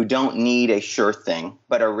risk-seeking, who don't need a sure thing,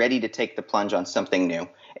 but are ready to take the plunge on something new.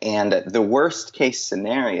 And the worst case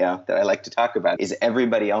scenario that I like to talk about is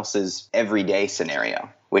everybody else's everyday scenario,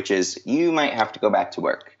 which is you might have to go back to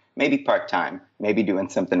work. Maybe part-time, maybe doing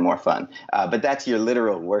something more fun. But that's your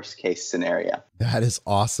literal worst case scenario. That is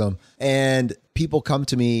awesome. And people come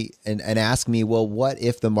to me and ask me, well, what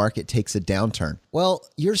if the market takes a downturn? Well,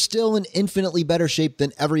 you're still in infinitely better shape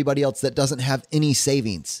than everybody else that doesn't have any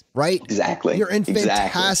savings, right? Exactly. You're in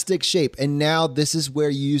fantastic shape. And now this is where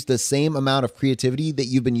you use the same amount of creativity that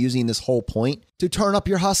you've been using this whole point to turn up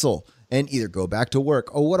your hustle and either go back to work.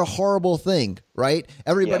 Oh, what a horrible thing, right?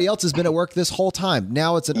 Everybody else has been at work this whole time.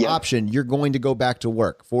 Now it's an option. You're going to go back to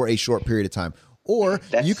work for a short period of time. Or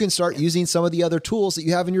you can start using some of the other tools that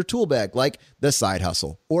you have in your tool bag, like the side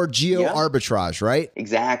hustle or geo arbitrage, right?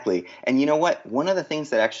 Exactly. And you know what? One of the things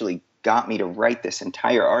that actually got me to write this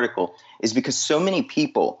entire article is because so many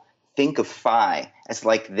people think of FI as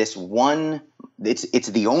like this one, it's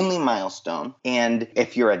the only milestone. And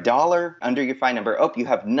if you're $1 under your FI number, you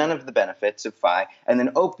have none of the benefits of FI. And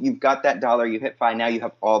then, you've got that dollar, you hit FI, now you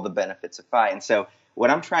have all the benefits of FI. And so what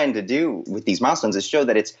I'm trying to do with these milestones is show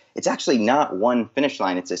that it's actually not one finish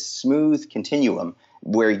line. It's a smooth continuum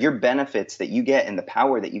where your benefits that you get and the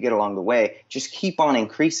power that you get along the way just keep on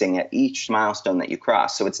increasing at each milestone that you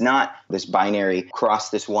cross. So it's not this binary cross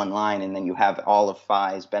this one line and then you have all of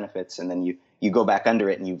FI's benefits and then you go back under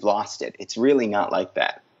it and you've lost it. It's really not like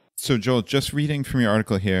that. So Joel, just reading from your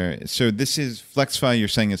article here, so this is FlexFi, you're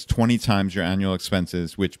saying it's 20 times your annual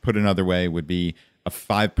expenses, which put another way would be a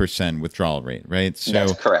 5% withdrawal rate, right? So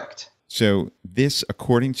that's correct. So this,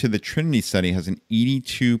 according to the Trinity study, has an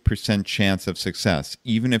 82% chance of success,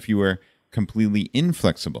 even if you are completely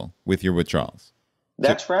inflexible with your withdrawals.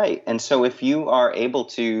 That's right. And so if you are able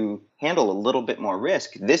to handle a little bit more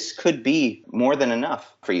risk, this could be more than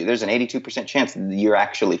enough for you. There's an 82% chance that you're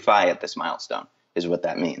actually FI at this milestone, is what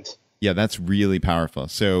that means. Yeah, that's really powerful.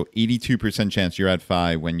 So 82% chance you're at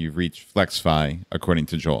FI when you've reached FlexFi, according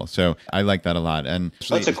to Joel. So I like that a lot. And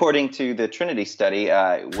that's according to the Trinity study,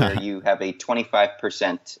 where you have a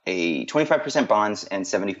 25% bonds and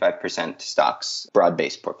 75% stocks,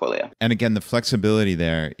 broad-based portfolio. And again, the flexibility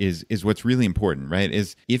there is what's really important, right?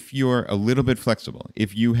 Is if you're a little bit flexible,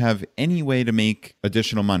 if you have any way to make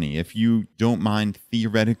additional money, if you don't mind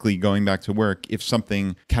theoretically going back to work, if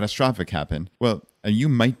something catastrophic happened, well, you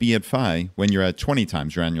might be at FI when you're at 20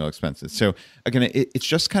 times your annual expenses. So again, it's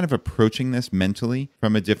just kind of approaching this mentally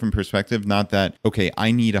from a different perspective. Not that, okay,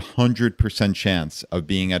 I need 100% chance of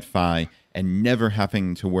being at FI and never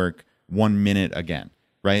having to work 1 minute again.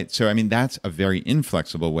 right? So, I mean, that's a very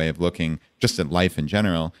inflexible way of looking just at life in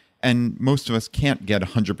general. And most of us can't get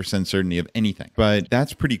 100% certainty of anything. But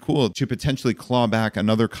that's pretty cool to potentially claw back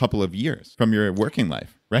another couple of years from your working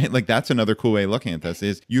life, right? Like that's another cool way of looking at this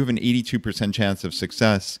is you have an 82% chance of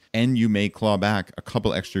success and you may claw back a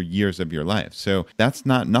couple extra years of your life. So that's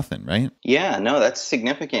not nothing, right? Yeah, no, that's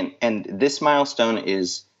significant. And this milestone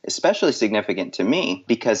is especially significant to me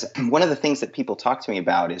because one of the things that people talk to me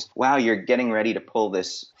about is, wow, you're getting ready to pull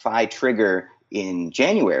this FI trigger in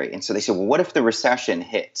January. And so they said, well, what if the recession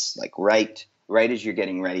hits like right as you're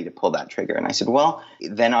getting ready to pull that trigger? And I said, well,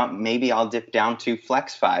 then maybe I'll dip down to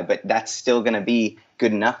flex FI, but that's still going to be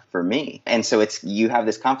good enough for me. And so you have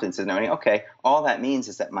this confidence in knowing, okay, all that means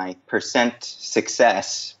is that my percent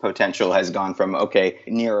success potential has gone from,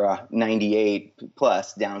 near a 98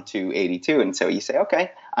 plus down to 82. And so you say,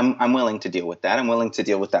 okay, I'm willing to deal with that. I'm willing to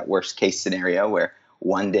deal with that worst case scenario where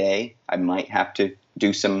one day I might have to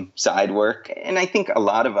do some side work. And I think a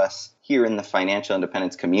lot of us here in the financial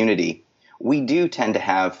independence community, we do tend to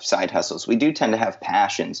have side hustles. We do tend to have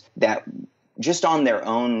passions that just on their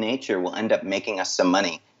own nature will end up making us some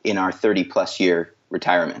money in our 30 plus year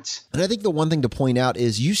retirements. And I think the one thing to point out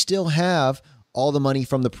is you still have all the money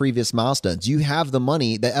from the previous milestones. You have the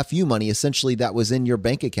money, the FU money, essentially that was in your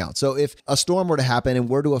bank account. So if a storm were to happen and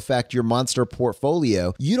were to affect your monster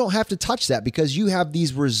portfolio, you don't have to touch that because you have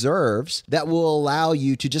these reserves that will allow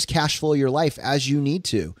you to just cash flow your life as you need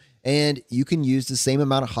to. And you can use the same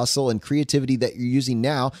amount of hustle and creativity that you're using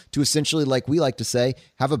now to essentially, like we like to say,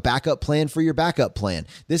 have a backup plan for your backup plan.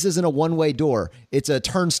 This isn't a one-way door. It's a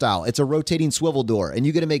turnstile. It's a rotating swivel door. And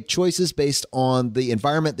you get to make choices based on the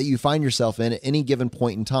environment that you find yourself in at any given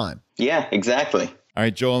point in time. Yeah, exactly. All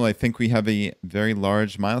right, Joel, I think we have a very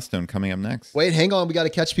large milestone coming up next. Wait, hang on. We got to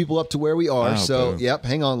catch people up to where we are. Oh, Yep,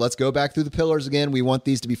 hang on. Let's go back through the pillars again. We want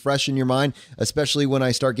these to be fresh in your mind, especially when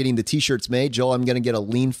I start getting the t-shirts made. Joel, I'm going to get a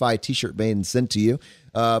Lean FI t-shirt made and sent to you.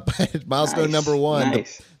 But milestone number one,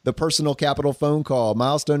 the personal capital phone call.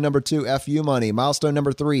 Milestone number 2, FU money. Milestone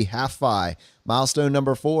number 3, half FI. Milestone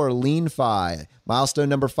number 4, Lean FI. Milestone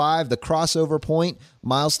number 5, the crossover point.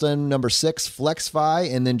 Milestone number 6, flex FI.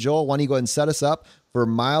 And then Joel, why don't you go ahead and set us up for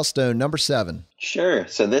milestone number 7? Sure.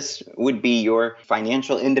 So this would be your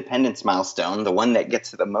financial independence milestone, the one that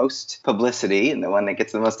gets the most publicity and the one that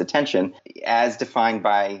gets the most attention, as defined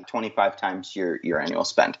by 25 times your annual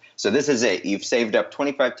spend. So this is it. You've saved up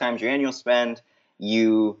 25 times your annual spend.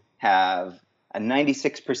 You have a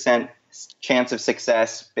 96% chance of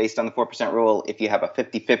success based on the 4% rule if you have a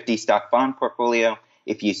 50-50 stock bond portfolio.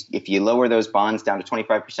 If you lower those bonds down to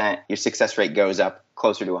 25%, your success rate goes up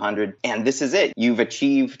closer to 100. And this is it. You've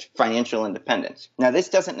achieved financial independence. Now, this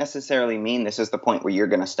doesn't necessarily mean this is the point where you're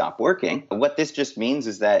going to stop working. What this just means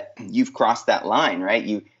is that you've crossed that line, right?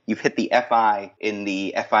 You've hit the FI in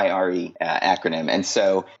the FIRE acronym. And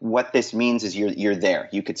so what this means is you're there.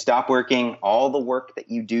 You could stop working. All the work that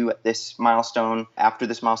you do at this milestone, after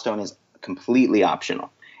this milestone, is completely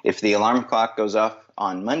optional. If the alarm clock goes off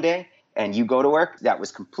on Monday, and you go to work, that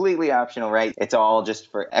was completely optional, right? It's all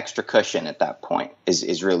just for extra cushion at that point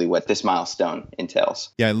is really what this milestone entails.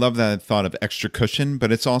 Yeah, I love that thought of extra cushion,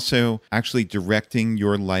 but it's also actually directing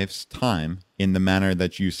your life's time in the manner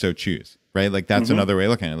that you so choose, right? Like that's another way of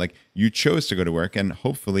looking at it. Like you chose to go to work and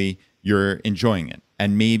hopefully you're enjoying it.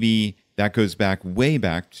 And maybe that goes way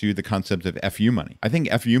back to the concept of FU money. I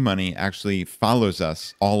think FU money actually follows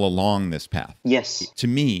us all along this path. Yes. To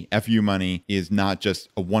me, FU money is not just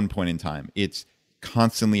a one point in time. It's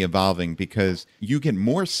constantly evolving because you get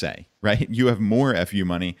more say, right? You have more FU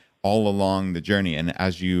money all along the journey. And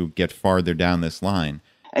as you get farther down this line.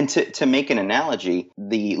 And to make an analogy,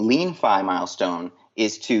 the Lean FI milestone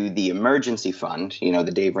is to the emergency fund,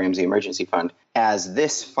 the Dave Ramsey emergency fund, as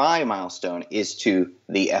this FI milestone is to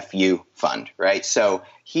the FU fund, right? So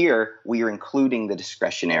here we are including the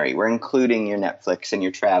discretionary. We're including your Netflix and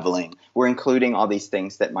your traveling. We're including all these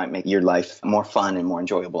things that might make your life more fun and more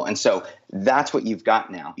enjoyable. And so that's what you've got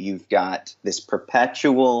now. You've got this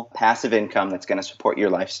perpetual passive income that's going to support your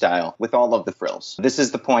lifestyle with all of the frills. This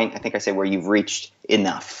is the point, I think I say, where you've reached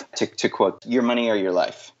enough to quote, your money or your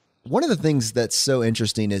life. One of the things that's so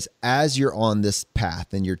interesting is as you're on this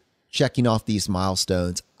path and you're checking off these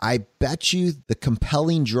milestones, I bet you the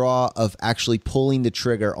compelling draw of actually pulling the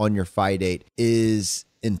trigger on your FI date is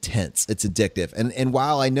intense. It's addictive. And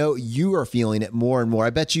while I know you are feeling it more and more, I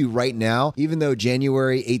bet you right now, even though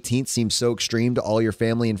January 18th seems so extreme to all your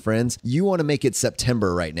family and friends, you want to make it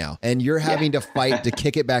September right now. And you're having to fight to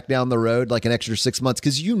kick it back down the road like an extra 6 months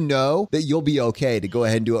because you know that you'll be okay to go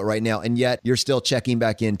ahead and do it right now. And yet you're still checking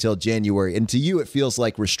back in till January. And to you, it feels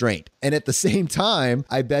like restraint. And at the same time,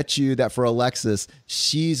 I bet you that for Alexis,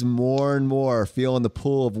 she's more and more feeling the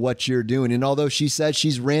pull of what you're doing. And although she says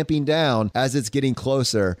she's ramping down as it's getting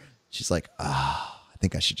closer, she's like, I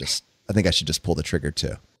think I should just pull the trigger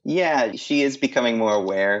too. Yeah, she is becoming more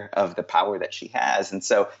aware of the power that she has. And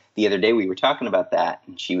so the other day we were talking about that,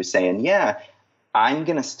 and she was saying, yeah, I'm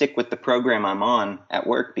going to stick with the program I'm on at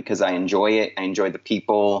work because I enjoy it. I enjoy the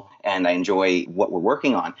people and I enjoy what we're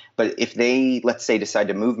working on. But if they, let's say, decide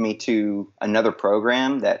to move me to another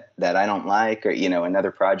program that I don't like, or,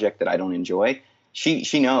 another project that I don't enjoy,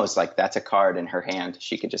 she knows like that's a card in her hand.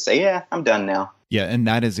 She could just say, yeah, I'm done now. Yeah. And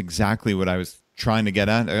that is exactly what I was trying to get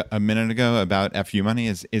at a minute ago about FU money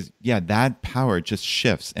is that power just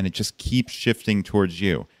shifts and it just keeps shifting towards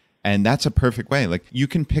you. And that's a perfect way. Like you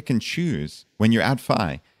can pick and choose when you're at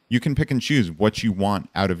FI. You can pick and choose what you want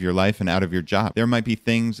out of your life and out of your job. There might be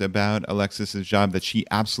things about Alexis's job that she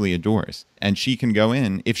absolutely adores. And she can go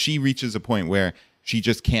in, if she reaches a point where she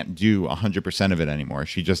just can't do 100% of it anymore,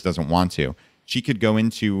 she just doesn't want to, she could go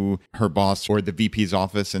into her boss or the VP's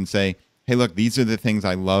office and say, hey, look, these are the things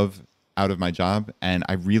I love out of my job, and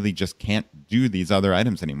I really just can't do these other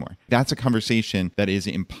items anymore. That's a conversation that is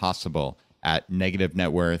impossible at negative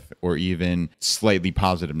net worth or even slightly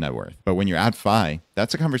positive net worth. But when you're at FI,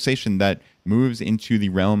 that's a conversation that moves into the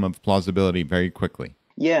realm of plausibility very quickly.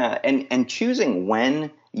 Yeah, and choosing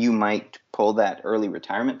when you might pull that early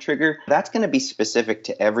retirement trigger, that's going to be specific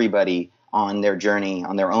to everybody on their journey,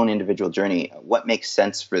 on their own individual journey, what makes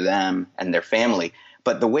sense for them and their family.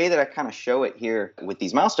 But the way that I kind of show it here with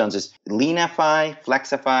these milestones is lean FI, flex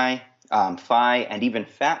FI, FI, and even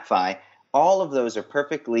fat FI. All of those are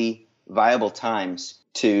perfectly viable times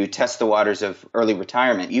to test the waters of early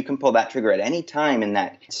retirement. You can pull that trigger at any time in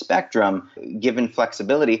that spectrum, given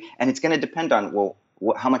flexibility, and it's going to depend on, well,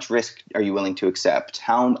 how much risk are you willing to accept?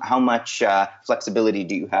 How much flexibility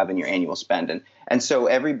do you have in your annual spend? And so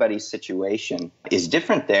everybody's situation is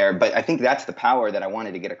different there, but I think that's the power that I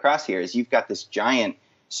wanted to get across here is you've got this giant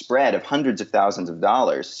spread of hundreds of thousands of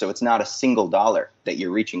dollars. So it's not a single dollar that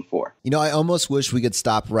you're reaching for. I almost wish we could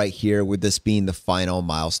stop right here with this being the final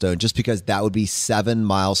milestone, just because that would be 7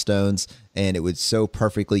 milestones and it would so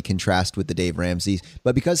perfectly contrast with the Dave Ramsey's.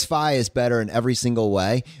 But because FI is better in every single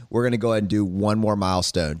way, we're going to go ahead and do one more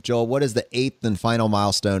milestone. Joel, what is the 8th and final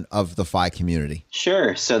milestone of the FI community?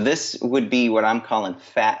 Sure. So this would be what I'm calling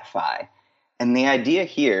fat FI. And the idea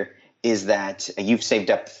here is that you've saved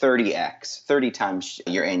up 30 times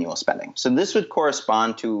your annual spending. So this would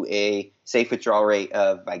correspond to a safe withdrawal rate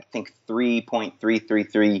of, I think,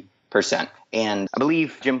 3.333%. And I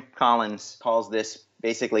believe Jim Collins calls this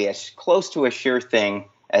basically as close to a sure thing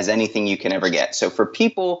as anything you can ever get. So for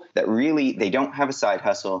people that really, they don't have a side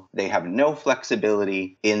hustle, they have no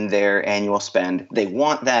flexibility in their annual spend, they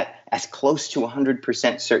want that as close to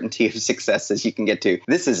 100% certainty of success as you can get to.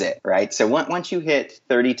 This is it, right? So once you hit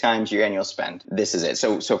 30 times your annual spend, this is it.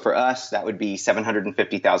 So for us, that would be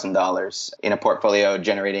 $750,000 in a portfolio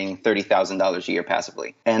generating $30,000 a year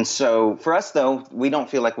passively. And so for us, though, we don't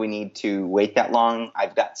feel like we need to wait that long.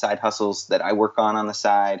 I've got side hustles that I work on the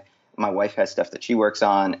side. My wife has stuff that she works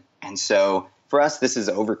on. And so for us, this is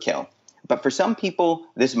overkill. But for some people,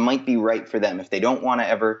 this might be right for them. If they don't want to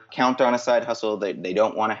ever count on a side hustle, they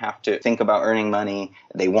don't want to have to think about earning money.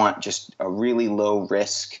 They want just a really low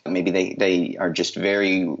risk. Maybe they are just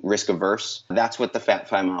very risk averse. That's what the Fat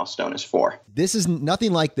FI milestone is for. This is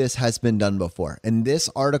nothing like this has been done before. And this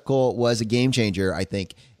article was a game changer, I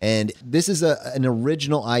think. And this is an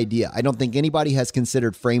original idea. I don't think anybody has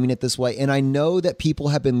considered framing it this way. And I know that people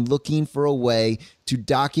have been looking for a way to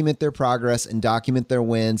document their progress and document their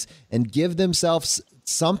wins and give themselves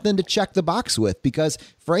something to check the box with, because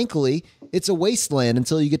frankly, it's a wasteland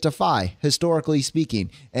until you get to FI, historically speaking.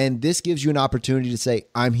 And this gives you an opportunity to say,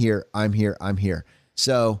 I'm here, I'm here, I'm here.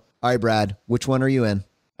 So, all right, Brad, which one are you in?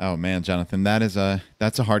 Oh man, Jonathan, that's a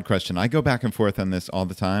hard question. I go back and forth on this all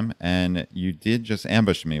the time, and you did just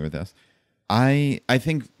ambush me with this. I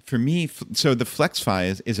think for me, so the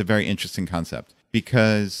FlexFi is a very interesting concept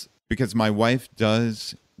because my wife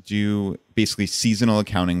does do basically seasonal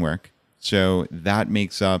accounting work. So that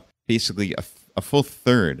makes up basically a full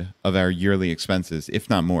third of our yearly expenses, if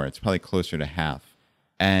not more. It's probably closer to half.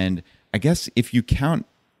 And I guess if you count,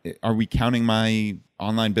 are we counting my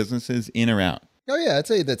online businesses in or out? Oh, yeah, I'd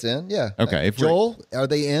say that's in. Yeah. Okay. Joel, are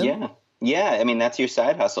they in? Yeah. Yeah, I mean, that's your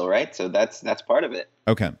side hustle, right? So that's part of it.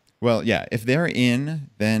 Okay. Well, yeah, if they're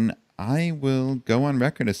in, then I will go on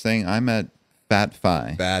record as saying I'm at Fat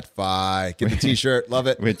Fi. Fat Fi. Get the t-shirt. Love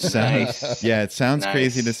it. Which sounds, Nice. yeah, it sounds Nice.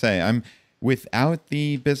 crazy to say. Without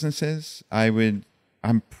the businesses, I would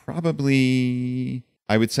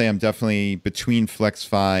say I'm definitely between Flex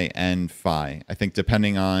Fi and Fi. I think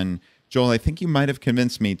depending on, Joel, I think you might have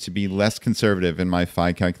convinced me to be less conservative in my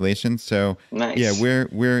Fi calculations. So Nice. yeah,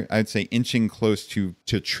 we're I'd say inching close to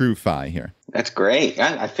true Fi here. That's great.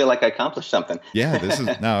 I feel like I accomplished something. Yeah,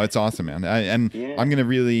 it's awesome, man. I'm going to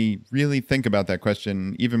really, really think about that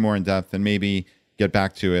question even more in depth and maybe get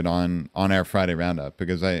back to it on our Friday roundup,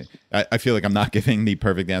 because I feel like I'm not giving the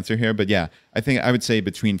perfect answer here. But yeah, I think I would say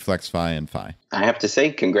between Flex Fi and Fi. I have to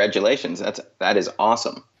say, congratulations. That is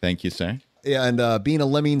awesome. Thank you, sir. Yeah, and being a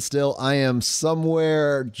lemming still, I am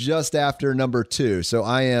somewhere just after number 2. So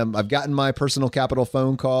I've gotten my personal capital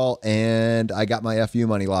phone call and I got my FU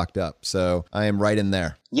money locked up. So I am right in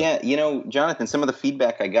there. Yeah, Jonathan, some of the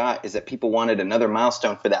feedback I got is that people wanted another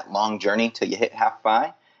milestone for that long journey till you hit half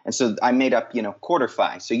Fi. And so I made up, quarter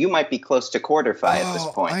Fi. So you might be close to quarter Fi at this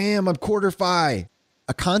point. I'm quarter Fi.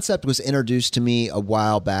 A concept was introduced to me a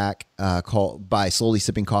while back called by Slowly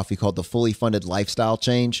Sipping Coffee called the fully funded lifestyle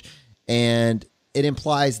change. And it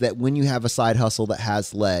implies that when you have a side hustle that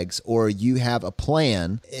has legs or you have a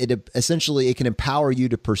plan, it can empower you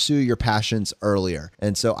to pursue your passions earlier.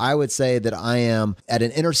 And so I would say that I am at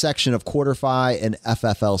an intersection of quarter Fi and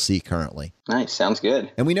FFLC currently. Nice. Sounds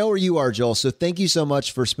good. And we know where you are, Joel. So thank you so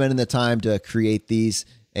much for spending the time to create these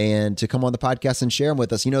and to come on the podcast and share them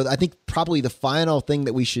with us. I think probably the final thing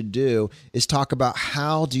that we should do is talk about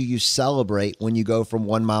how do you celebrate when you go from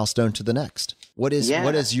one milestone to the next? What is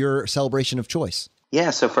your celebration of choice?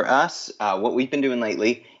 Yeah, so for us, what we've been doing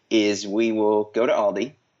lately is we will go to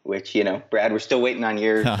Aldi, which, Brad, we're still waiting on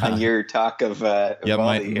your talk of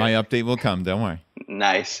Aldi. My update will come. Don't worry.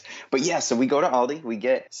 Nice. But yeah, so we go to Aldi, we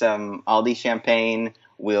get some Aldi champagne,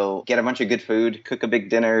 we'll get a bunch of good food, cook a big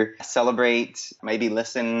dinner, celebrate, maybe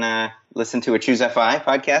listen to a Choose FI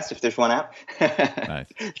podcast if there's one out. Nice.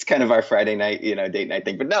 It's kind of our Friday night, date night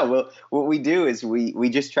thing. But no, what we do is we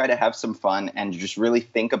just try to have some fun and just really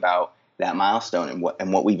think about that milestone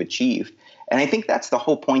and what we've achieved. And I think that's the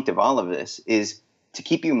whole point of all of this, is to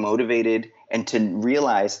keep you motivated and to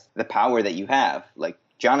realize the power that you have. Like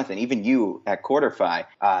Jonathan, even you at quarter Fi,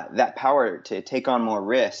 that power to take on more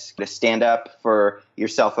risk, to stand up for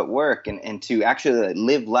yourself at work and to actually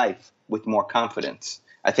live life with more confidence.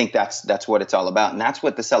 I think that's what it's all about. And that's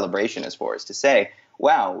what the celebration is for, is to say,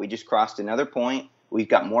 wow, we just crossed another point. We've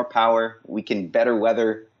got more power. We can better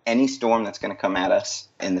weather any storm that's going to come at us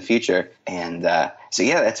in the future. And so,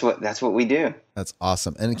 yeah, that's what we do. That's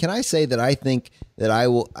awesome. And can I say that I think that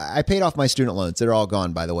I paid off my student loans. They're all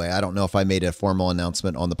gone, by the way. I don't know if I made a formal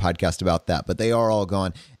announcement on the podcast about that, but they are all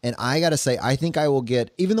gone. And I got to say, I think I will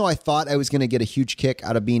get, even though I thought I was going to get a huge kick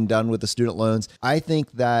out of being done with the student loans, I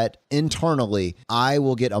think that internally I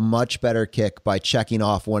will get a much better kick by checking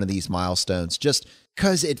off one of these milestones, just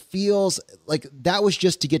because it feels like that was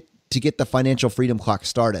just to get the financial freedom clock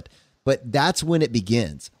started. But that's when it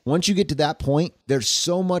begins. Once you get to that point, there's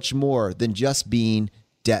so much more than just being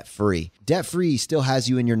debt-free. Debt-free still has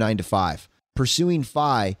you in your 9-to-5. Pursuing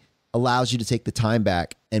FI allows you to take the time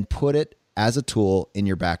back and put it as a tool in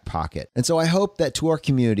your back pocket. And so I hope that to our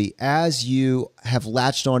community, as you have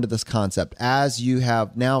latched onto this concept, as you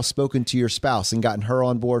have now spoken to your spouse and gotten her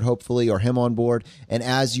on board, hopefully, or him on board, and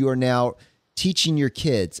as you are now teaching your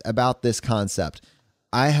kids about this concept,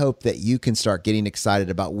 I hope that you can start getting excited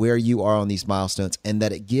about where you are on these milestones and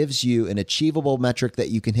that it gives you an achievable metric that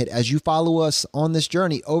you can hit as you follow us on this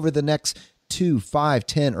journey over the next 2, 5,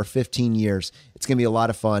 10, or 15 years. It's going to be a lot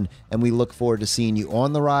of fun, and we look forward to seeing you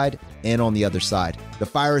on the ride and on the other side. The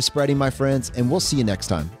fire is spreading, my friends, and we'll see you next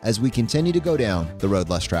time as we continue to go down the road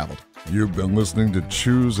less traveled. You've been listening to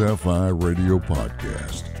Choose FI Radio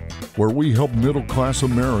Podcast, where we help middle-class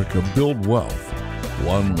America build wealth,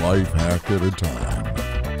 one life hack at a time.